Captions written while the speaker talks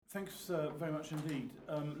Thanks very much indeed.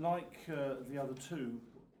 Like the other two,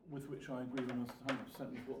 with which I agree almost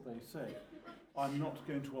 100% with what they say, I'm not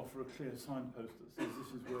going to offer a clear signpost that says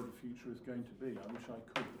this is where the future is going to be. I wish I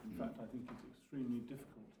could, but in fact I think it's extremely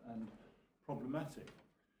difficult and problematic.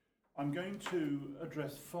 I'm going to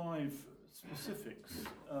address 5 specifics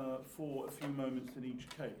for a few moments in each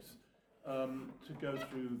case to go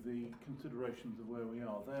through the considerations of where we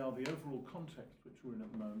are. They are the overall context which we're in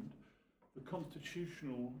at the moment, the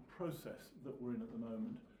constitutional process that we're in at the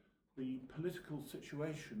moment, the political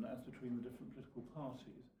situation as between the different political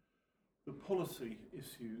parties, the policy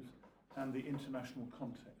issues, and the international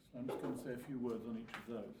context. I'm just going to say a few words on each of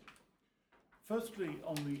those. Firstly,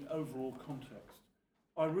 on the overall context,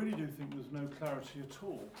 I really do think there's no clarity at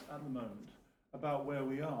all at the moment about where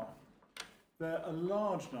we are. There are a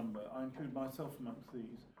large number, I include myself amongst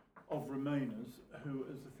these, of Remainers who,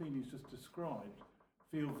 as Athene's just described,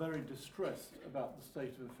 feel very distressed about the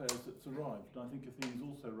state of affairs that's arrived. And I think Athene's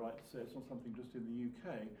also right to say it's not something just in the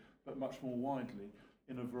UK, but much more widely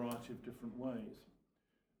in a variety of different ways.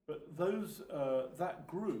 But that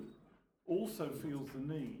group also feels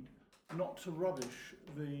the need not to rubbish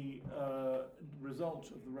the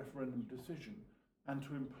result of the referendum decision and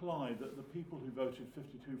to imply that the people who voted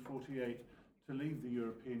 52-48 to leave the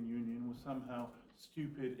European Union were somehow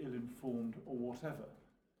stupid, ill-informed or whatever.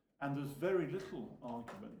 And there's very little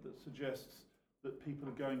argument that suggests that people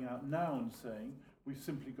are going out now and saying we've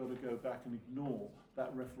simply got to go back and ignore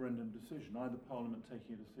that referendum decision, either Parliament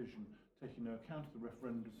taking a decision, taking no account of the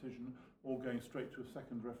referendum decision, or going straight to a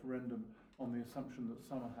second referendum on the assumption that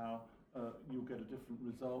somehow you'll get a different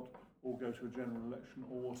result or go to a general election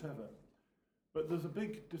or whatever. But there's a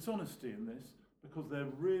big dishonesty in this because there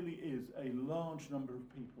really is a large number of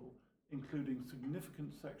people, including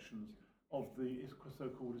significant sections of the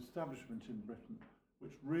so-called establishment in Britain,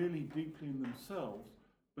 which really deeply in themselves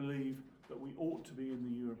believe that we ought to be in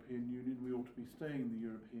the European Union, we ought to be staying in the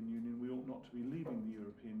European Union, we ought not to be leaving the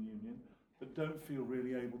European Union, but don't feel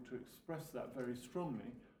really able to express that very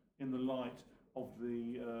strongly in the light of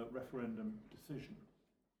the referendum decision.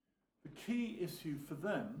 The key issue for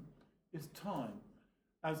them is time.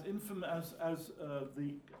 As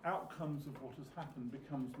the outcomes of what has happened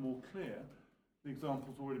becomes more clear, the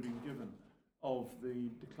example's already been given of the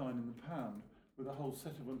decline in the pound, with a whole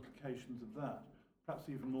set of implications of that, perhaps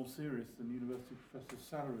even more serious than university professors'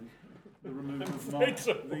 salaries, the removal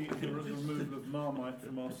of Marmite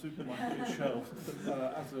from our supermarket shelves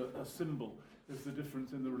as a symbol is the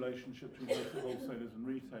difference in the relationship between wholesalers and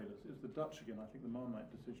retailers. It was the Dutch again, I think, the Marmite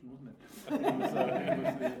decision, wasn't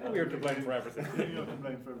it? We are to blame for everything. We are to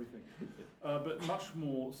blame for everything. But much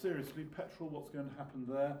more seriously, petrol, what's going to happen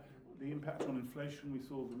there? The impact on inflation, we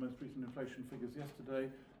saw the most recent inflation figures yesterday,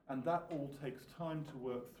 and that all takes time to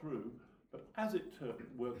work through. But as it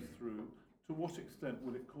works through, to what extent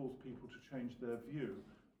will it cause people to change their view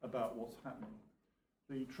about what's happening?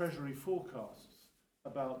 The Treasury forecasts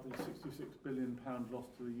about the £66 billion loss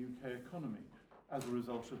to the UK economy as a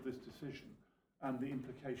result of this decision and the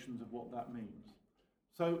implications of what that means.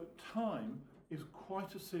 So time is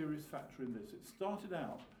quite a serious factor in this. It started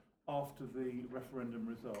out after the referendum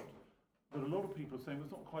result, but a lot of people are saying, well,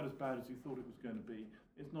 it's not quite as bad as you thought it was going to be.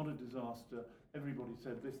 It's not a disaster. Everybody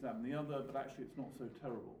said this, that, and the other, but actually it's not so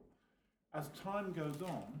terrible. As time goes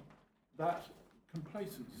on, that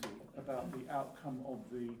complacency about the outcome of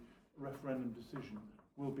the referendum decision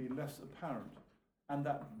will be less apparent. And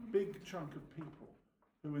that big chunk of people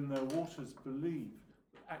who in their waters believe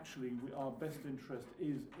that actually our best interest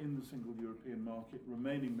is in the single European market,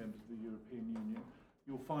 remaining members of the European Union,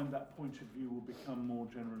 you'll find that point of view will become more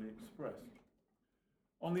generally expressed.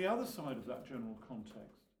 On the other side of that general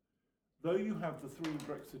context, though you have the 3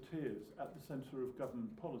 Brexiteers at the centre of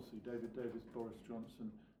government policy, David Davis, Boris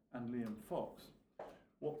Johnson and Liam Fox,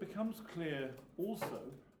 what becomes clear also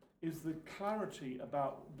is the clarity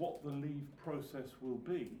about what the leave process will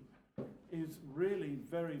be is really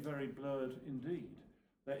very, very blurred indeed.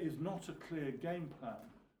 There is not a clear game plan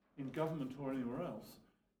in government or anywhere else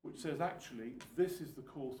which says actually this is the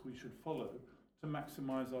course we should follow to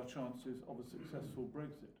maximise our chances of a successful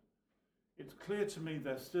Brexit. It's clear to me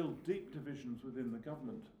there's still deep divisions within the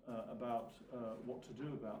government about what to do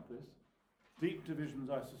about this. Deep divisions,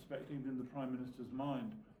 I suspect, even in the Prime Minister's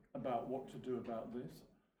mind about what to do about this.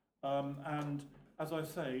 And, as I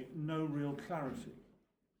say, no real clarity.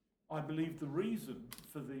 I believe the reason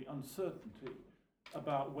for the uncertainty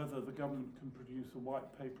about whether the government can produce a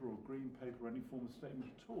white paper or green paper or any form of statement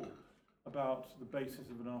at all about the basis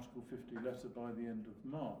of an Article 50 letter by the end of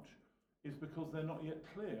March is because they're not yet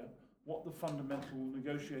clear what the fundamental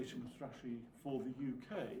negotiating strategy for the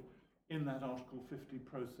UK in that Article 50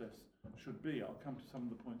 process should be. I'll come to some of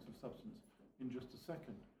the points of substance in just a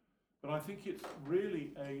second. But I think it's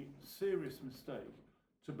really a serious mistake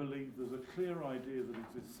to believe there's a clear idea that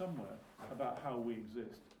exists somewhere about how we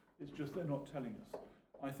exist. It's just they're not telling us.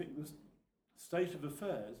 I think the state of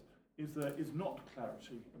affairs is there is not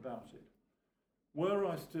clarity about it. Were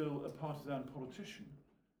I still a partisan politician,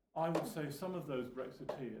 I would say some of those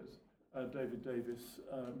Brexiteers, David Davis,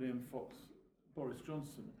 Liam Fox, Boris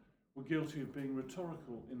Johnson, were guilty of being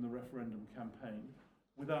rhetorical in the referendum campaign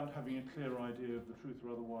without having a clear idea of the truth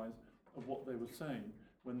or otherwise of what they were saying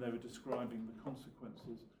when they were describing the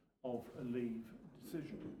consequences of a leave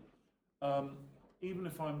decision. Even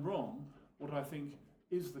if I'm wrong, what I think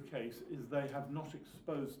is the case is they have not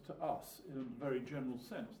exposed to us, in a very general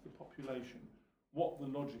sense, the population, what the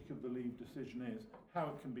logic of the leave decision is, how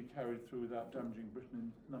it can be carried through without damaging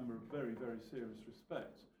Britain in a number of very, very serious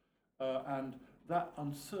respects. And that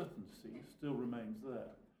uncertainty still remains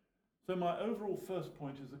there. So my overall first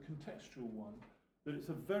point is a contextual one, that it's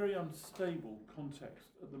a very unstable context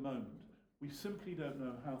at the moment. We simply don't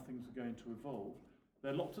know how things are going to evolve.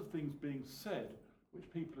 There are lots of things being said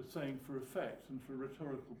which people are saying for effect and for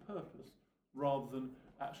rhetorical purpose, rather than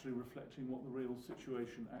actually reflecting what the real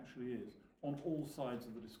situation actually is on all sides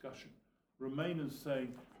of the discussion. Remainers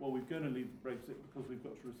saying, well, we're going to leave Brexit because we've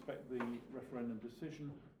got to respect the referendum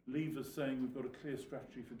decision. Leavers saying we've got a clear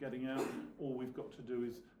strategy for getting out. All we've got to do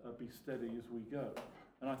is be steady as we go.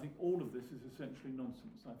 And I think all of this is essentially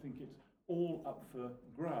nonsense. I think it's all up for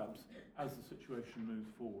grabs as the situation moves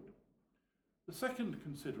forward. The second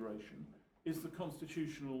consideration is the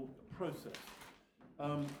constitutional process.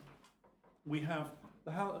 We have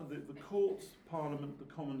the courts, Parliament,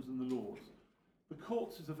 the Commons and the Lords. The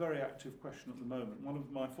courts is a very active question at the moment. One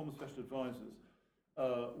of my former special advisors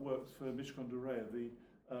works for Mishcon de Rea, the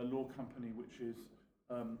law company which is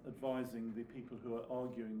advising the people who are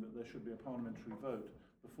arguing that there should be a parliamentary vote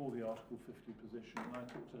before the Article 50 position. And I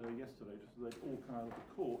talked to her yesterday, just so they've all come out of the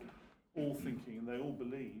court, all thinking, and they all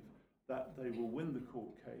believe that they will win the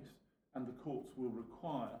court case, and the courts will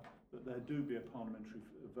require that there do be a parliamentary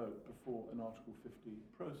vote before an Article 50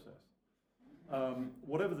 process.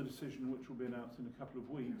 Whatever the decision, which will be announced in a couple of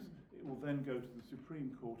weeks, it will then go to the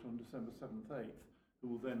Supreme Court on December 7th, 8th, who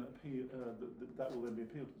will then appeal, that will then be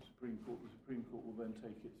appealed to the Supreme Court. The Supreme Court will then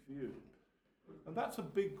take its view. And that's a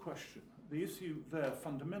big question. The issue there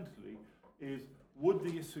fundamentally is, would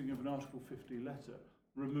the issuing of an Article 50 letter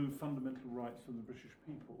remove fundamental rights from the British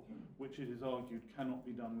people, which it is argued cannot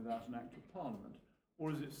be done without an Act of Parliament?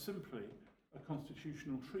 Or is it simply a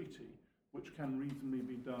constitutional treaty which can reasonably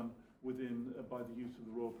be done within by the use of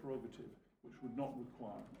the royal prerogative, which would not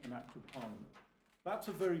require an Act of Parliament? That's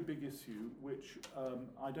a very big issue, which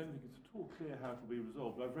I don't think it's at all clear how it will be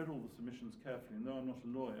resolved. I've read all the submissions carefully, and though I'm not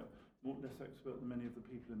a lawyer, more less expert than many of the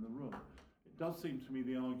people in the room, it does seem to me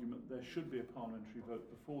the argument there should be a parliamentary vote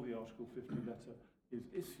before the Article 50 letter is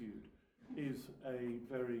issued is a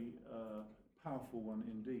very powerful one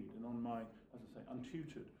indeed. And on my, as I say,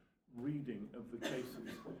 untutored reading of the cases,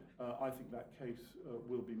 I think that case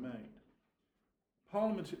will be made.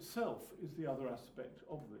 Parliament itself is the other aspect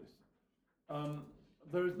of this.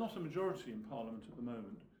 There is not a majority in Parliament at the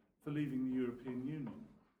moment for leaving the European Union.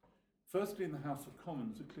 Firstly, in the House of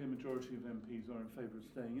Commons, a clear majority of MPs are in favour of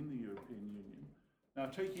staying in the European Union. Now,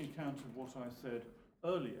 taking account of what I said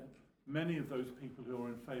earlier, many of those people who are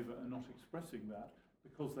in favour are not expressing that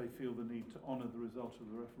because they feel the need to honour the result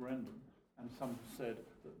of the referendum. And some have said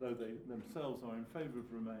that though they themselves are in favour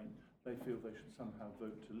of Remain, they feel they should somehow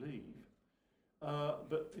vote to leave.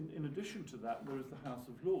 But in addition to that, there is the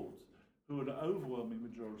House of Lords, who are an overwhelming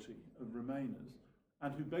majority of Remainers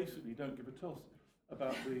and who basically don't give a toss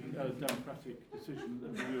about the democratic decision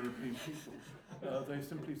of the European people. They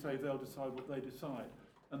simply say they'll decide what they decide.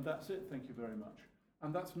 And that's it, thank you very much.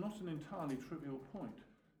 And that's not an entirely trivial point,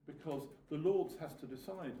 because the Lords has to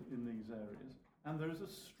decide in these areas, and there is a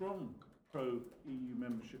strong pro-EU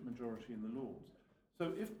membership majority in the Lords.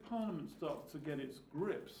 So if Parliament starts to get its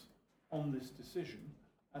grips on this decision,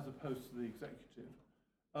 as opposed to the executive,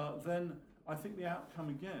 then I think the outcome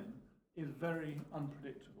again is very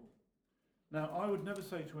unpredictable. Now, I would never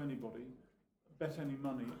say to anybody, bet any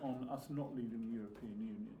money on us not leaving the European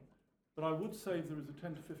Union. But I would say there is a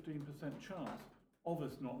 10 to 15% chance of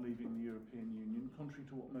us not leaving the European Union, contrary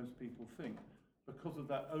to what most people think, because of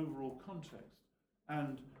that overall context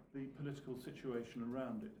and the political situation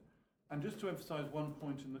around it. And just to emphasise one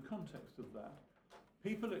point in the context of that,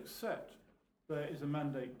 people accept there is a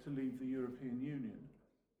mandate to leave the European Union,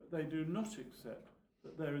 but they do not accept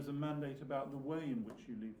that there is a mandate about the way in which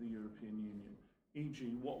you leave the European Union, e.g.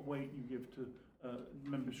 what weight you give to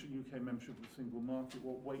UK membership of the single market,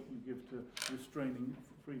 what weight you give to restraining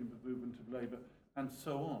freedom of movement of labour, and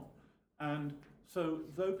so on. And so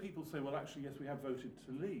though people say, well, actually, yes, we have voted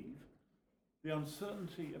to leave, the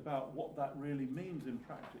uncertainty about what that really means in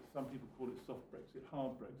practice, some people call it soft Brexit,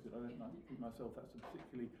 hard Brexit. I don't think myself that's a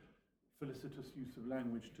particularly felicitous use of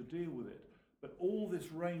language to deal with it. But all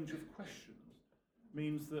this range of questions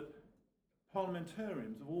means that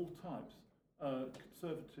parliamentarians of all types,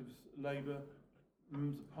 Conservatives, Labour,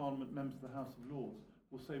 members of Parliament, members of the House of Lords,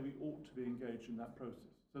 will say we ought to be engaged in that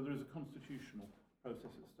process. So there is a constitutional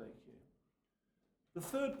process at stake here. The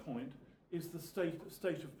third point is the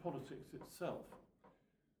state of politics itself.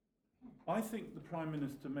 I think the Prime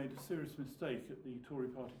Minister made a serious mistake at the Tory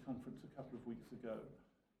party conference a couple of weeks ago,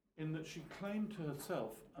 in that she claimed to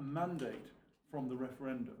herself a mandate from the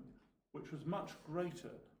referendum, which was much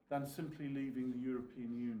greater than simply leaving the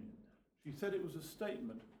European Union. She said it was a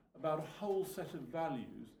statement about a whole set of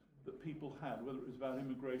values that people had, whether it was about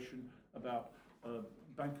immigration, about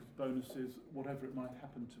bankers' bonuses, whatever it might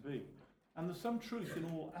happen to be. And there's some truth in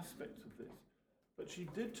all aspects of this. But she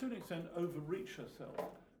did, to an extent, overreach herself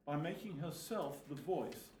by making herself the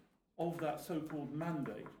voice of that so-called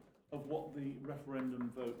mandate of what the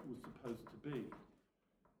referendum vote was supposed to be.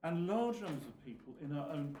 And large numbers of people in our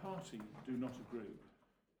own party do not agree.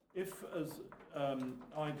 If, as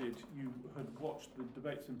I did, you had watched the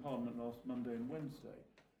debates in Parliament last Monday and Wednesday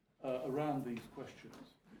around these questions,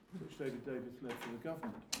 which David Davis led for the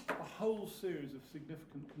government, a whole series of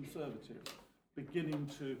significant Conservatives beginning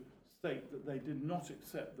to state that they did not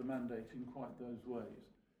accept the mandate in quite those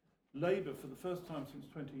ways. Labour, for the first time since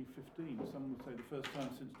 2015, some would say the first time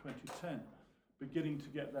since 2010, beginning to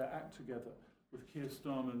get their act together, with Keir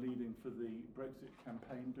Starmer leading for the Brexit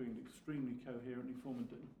campaign, doing it extremely coherently, former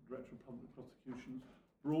Director of Public Prosecutions,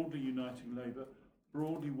 broadly uniting Labour,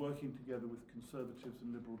 broadly working together with Conservatives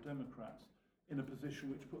and Liberal Democrats in a position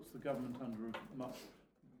which puts the government under much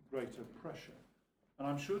greater pressure. And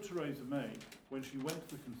I'm sure Theresa May, when she went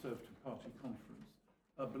to the Conservative Party conference,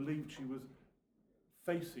 believed she was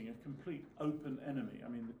facing a complete open enemy. I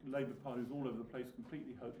mean, the Labour Party was all over the place,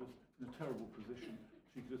 completely hopeless, in a terrible position.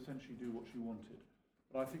 She could essentially do what she wanted.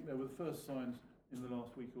 But I think there were the first signs in the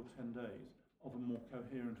last week or 10 days of a more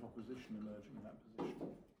coherent opposition emerging in that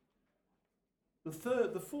position.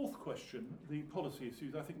 The fourth question, the policy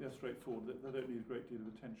issues, I think they're straightforward. They don't need a great deal of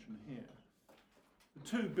attention here. The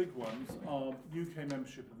two big ones are UK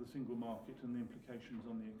membership of the single market and the implications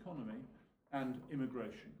on the economy, and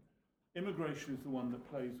immigration. Immigration is the one that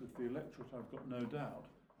plays with the electorate, I've got no doubt.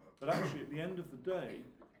 But actually, at the end of the day,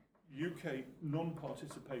 UK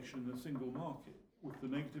non-participation in the single market, with the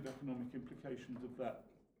negative economic implications of that,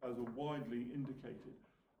 as are widely indicated,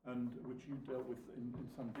 and which you dealt with in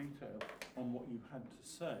some detail on what you had to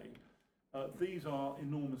say, these are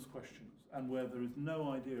enormous questions, and where there is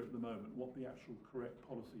no idea at the moment what the actual correct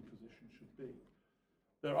policy position should be.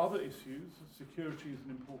 There are other issues. Security is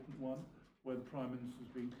an important one, where the Prime Minister has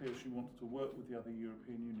been clear she wants to work with the other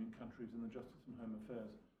European Union countries in the Justice and Home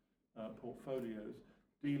Affairs portfolios,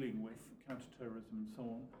 dealing with counter-terrorism and so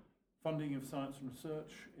on. Funding of science and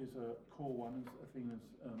research is a core one, as Athena's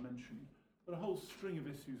mentioned, but a whole string of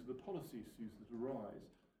issues, the policy issues that arise.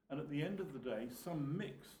 And at the end of the day, some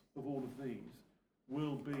mix of all of these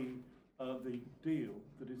will be the deal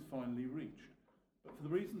that is finally reached. But for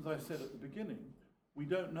the reasons I said at the beginning, we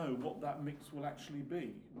don't know what that mix will actually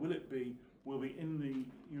be. Will it be, we'll be in the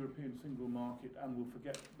European single market and we'll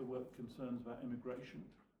forget the work concerns about immigration?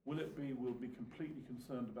 Will it be, we'll be completely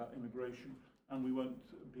concerned about immigration and we won't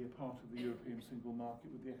be a part of the European single market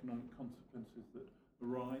with the economic consequences that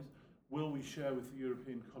arise? Will we share with the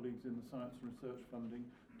European colleagues in the science and research funding,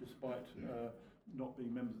 despite not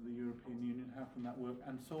being members of the European Union? How can that work?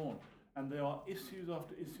 And so on. And there are issues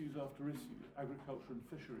after issues after issues. Agriculture and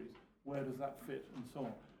fisheries, where does that fit? And so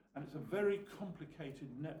on. And it's a very complicated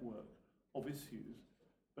network of issues.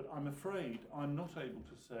 But I'm afraid I'm not able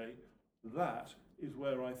to say that is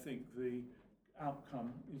where I think the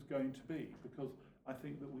outcome is going to be, because I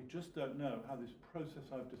think that we just don't know how this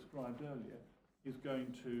process I've described earlier is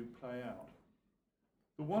going to play out.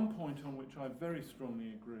 The one point on which I very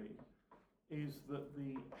strongly agree is that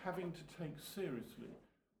the having to take seriously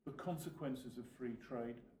the consequences of free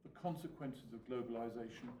trade, the consequences of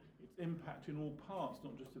globalisation, its impact in all parts,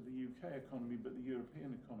 not just of the UK economy, but the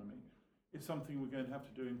European economy, is something we're going to have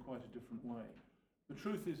to do in quite a different way. The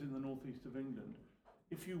truth is, in the northeast of England,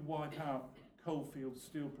 if you wipe out coalfields,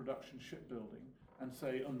 steel production, shipbuilding, and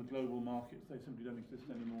say on the global markets they simply don't exist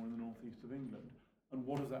anymore in the northeast of England, and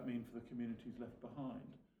what does that mean for the communities left behind?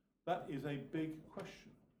 That is a big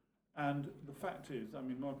question. And the fact is, I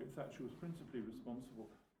mean, Margaret Thatcher was principally responsible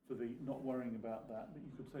for the not worrying about that, but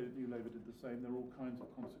you could say that New Labour did the same. There are all kinds of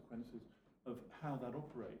consequences of how that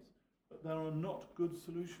operates. But there are not good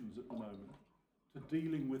solutions at the moment to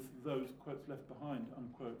dealing with those, quotes, left behind,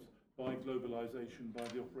 unquotes, by globalisation, by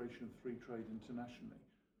the operation of free trade internationally.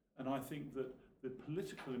 And I think that the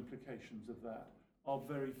political implications of that are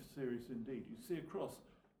very serious indeed. You see across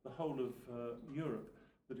the whole of Europe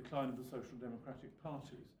the decline of the social democratic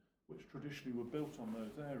parties, which traditionally were built on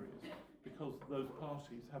those areas, because those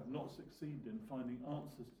parties have not succeeded in finding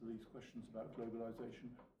answers to these questions about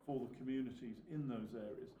globalisation for the communities in those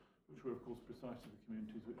areas, which were of course precisely the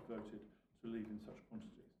communities which voted to leave in such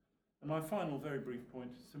quantities. And my final very brief point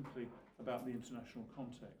is simply about the international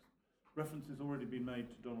context. Reference has already been made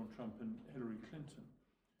to Donald Trump and Hillary Clinton,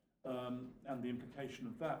 and the implication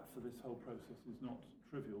of that for this whole process is not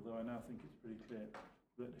trivial, though I now think it's pretty clear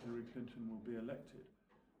that Hillary Clinton will be elected.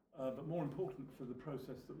 But more important for the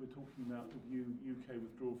process that we're talking about with UK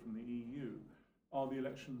withdrawal from the EU are the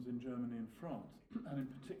elections in Germany and France, and in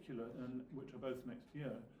particular, which are both next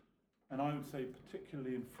year. And I would say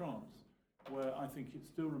particularly in France, where I think it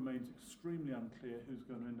still remains extremely unclear who's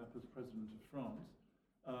going to end up as President of France.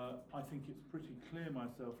 I think it's pretty clear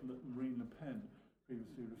myself that Marine Le Pen,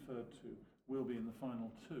 previously referred to, will be in the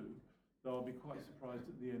final two, though I'll be quite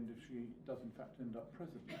surprised at the end if she does in fact end up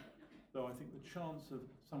President. Though I think the chance of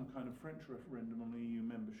some kind of French referendum on EU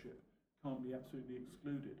membership can't be absolutely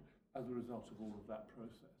excluded as a result of all of that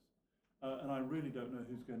process. And I really don't know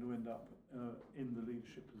who's going to end up in the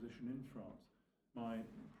leadership position in France. My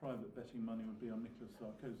private betting money would be on Nicolas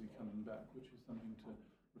Sarkozy coming back, which is something to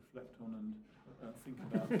reflect on and think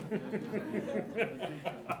about.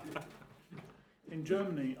 In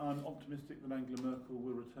Germany, I'm optimistic that Angela Merkel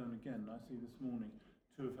will return again. I see this morning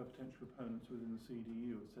two of her potential opponents within the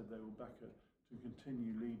CDU have said they will back her to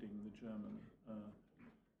continue leading the German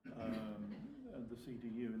the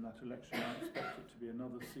CDU in that election. I expect it to be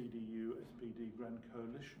another CDU-SPD grand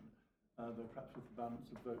coalition, though perhaps with the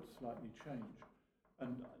balance of votes slightly change.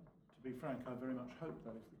 And to be frank, I very much hope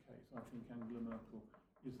that is the case. I think Angela Merkel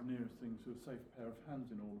is the nearest thing to a safe pair of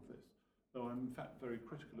hands in all of this, though I'm in fact very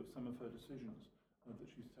critical of some of her decisions that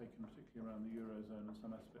she's taken, particularly around the Eurozone and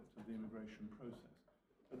some aspects of the immigration process.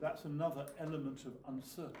 But that's another element of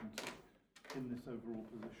uncertainty in this overall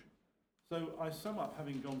position. So I sum up,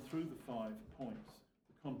 having gone through the 5 points: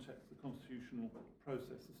 the context, the constitutional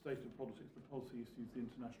process, the state of politics, the policy issues, the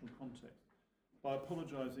international context, by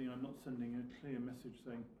apologising. I'm not sending a clear message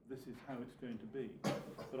saying this is how it's going to be,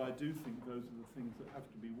 but I do think those are the things that have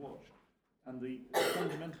to be watched. And the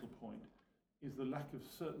fundamental point is the lack of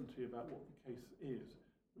certainty about what the case is,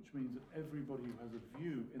 which means that everybody who has a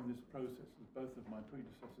view in this process, as both of my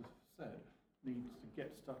predecessors have said, needs to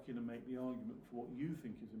get stuck in and make the argument for what you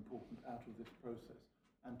think is important out of this process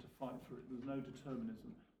and to fight for it. There's no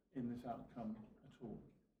determinism in this outcome at all.